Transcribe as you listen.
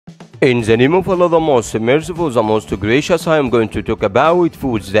In the name of Allah, the most merciful, the most gracious, I am going to talk about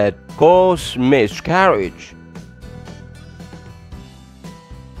foods that cause miscarriage.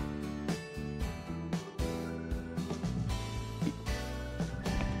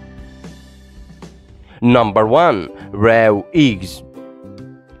 Number 1. Raw eggs.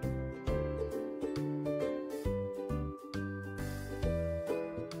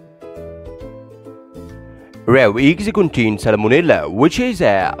 Raw eggs contain salmonella, which is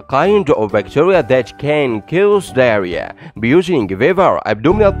a kind of bacteria that can cause diarrhea, producing fever,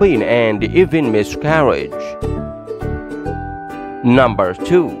 abdominal pain, and even miscarriage. Number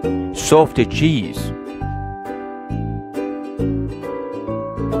 2. Soft cheese.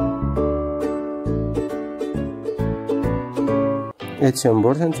 It's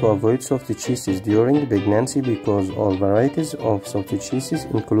important to avoid soft cheeses during pregnancy because all varieties of soft cheeses,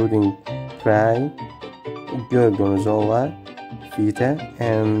 including Brie, Gorgonzola, Feta,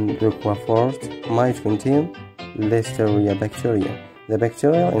 and Roquefort, might contain Listeria bacteria. The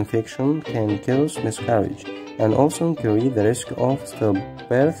bacterial infection can cause miscarriage and also increase the risk of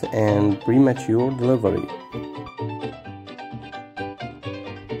stillbirth and premature delivery.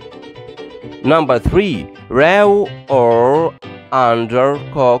 Number 3. Raw or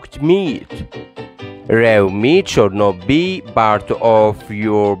undercooked meat. Raw meat should not be part of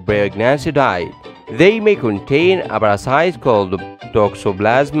your pregnancy diet. They may contain a parasite called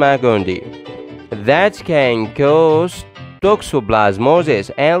Toxoplasma gondii that can cause toxoplasmosis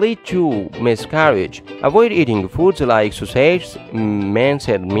and lead to miscarriage. Avoid eating foods like sausage,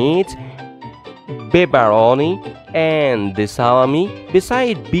 minced meat, pepperoni, and the salami.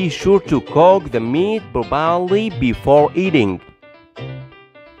 Besides, be sure to cook the meat properly before eating.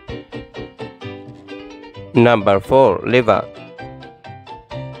 Number 4. Liver.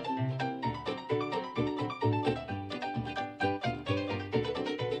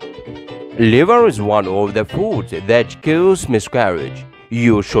 Liver is one of the foods that cause miscarriage.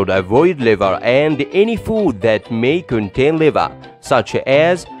 You should avoid liver and any food that may contain liver, such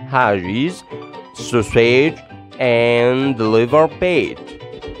as haggis, sausage, and liver pate.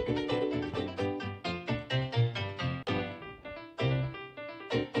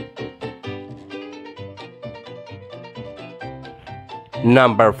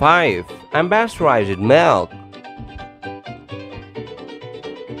 Number 5. Unpasteurized milk.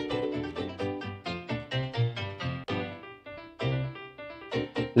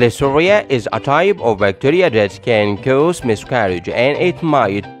 Listeria is a type of bacteria that can cause miscarriage, and it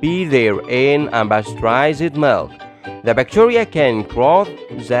might be there in unpasteurized milk. The bacteria can cross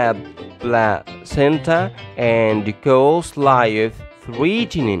the placenta and cause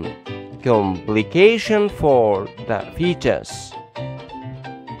life-threatening complications for the fetus.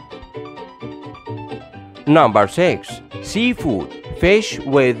 Number 6. Seafood. Fish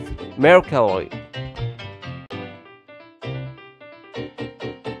with mercury.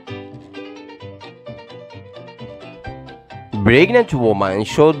 Pregnant women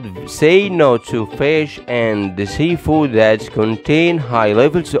should say no to fish and seafood that contain high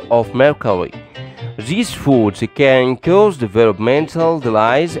levels of mercury. These foods can cause developmental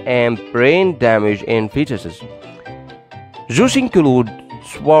delays and brain damage in fetuses. Those include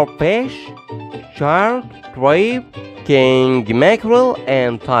swordfish, shark, crab, king mackerel,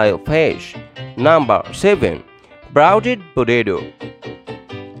 and tilefish. Number 7. Broiled potato.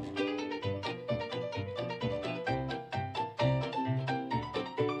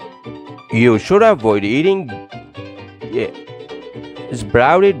 You should avoid eating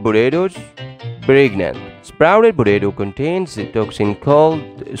sprouted potatoes pregnant. Sprouted potato contains a toxin called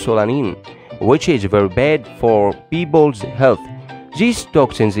solanine, which is very bad for people's health. These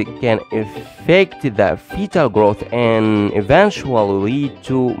toxins can affect the fetal growth and eventually lead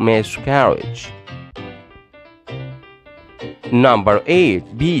to miscarriage. Number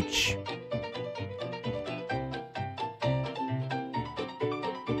 8. Beets.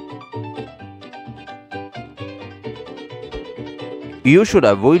 You should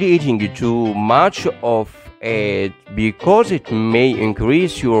avoid eating too much of it because it may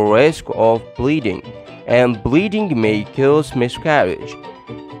increase your risk of bleeding, and bleeding may cause miscarriage.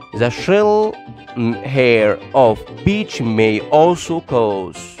 The shell hair of beet may also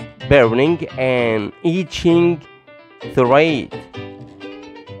cause burning and itching throat.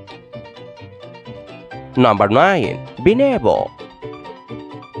 Number 9. Pineapple.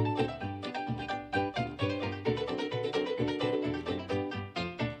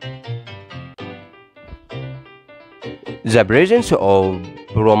 The presence of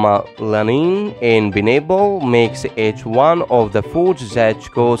bromelain in pineapple makes it one of the foods that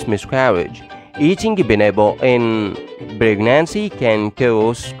cause miscarriage. Eating pineapple in pregnancy can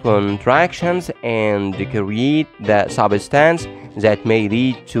cause contractions and create the substance that may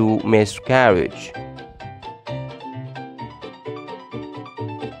lead to miscarriage.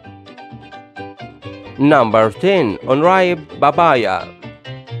 Number 10. Unripe papaya.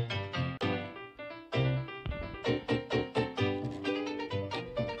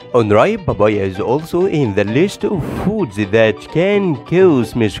 Unripe papaya is also in the list of foods that can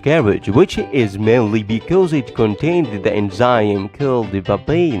cause miscarriage, which is mainly because it contains the enzyme called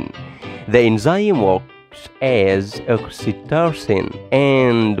papain. The enzyme works as oxytocin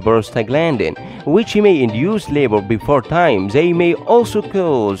and prostaglandin, which may induce labor before time. They may also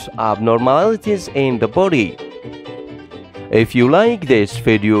cause abnormalities in the body. If you like this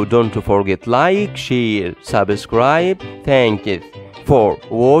video, don't forget like, share, subscribe. Thank you for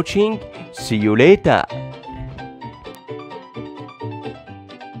watching. See you later.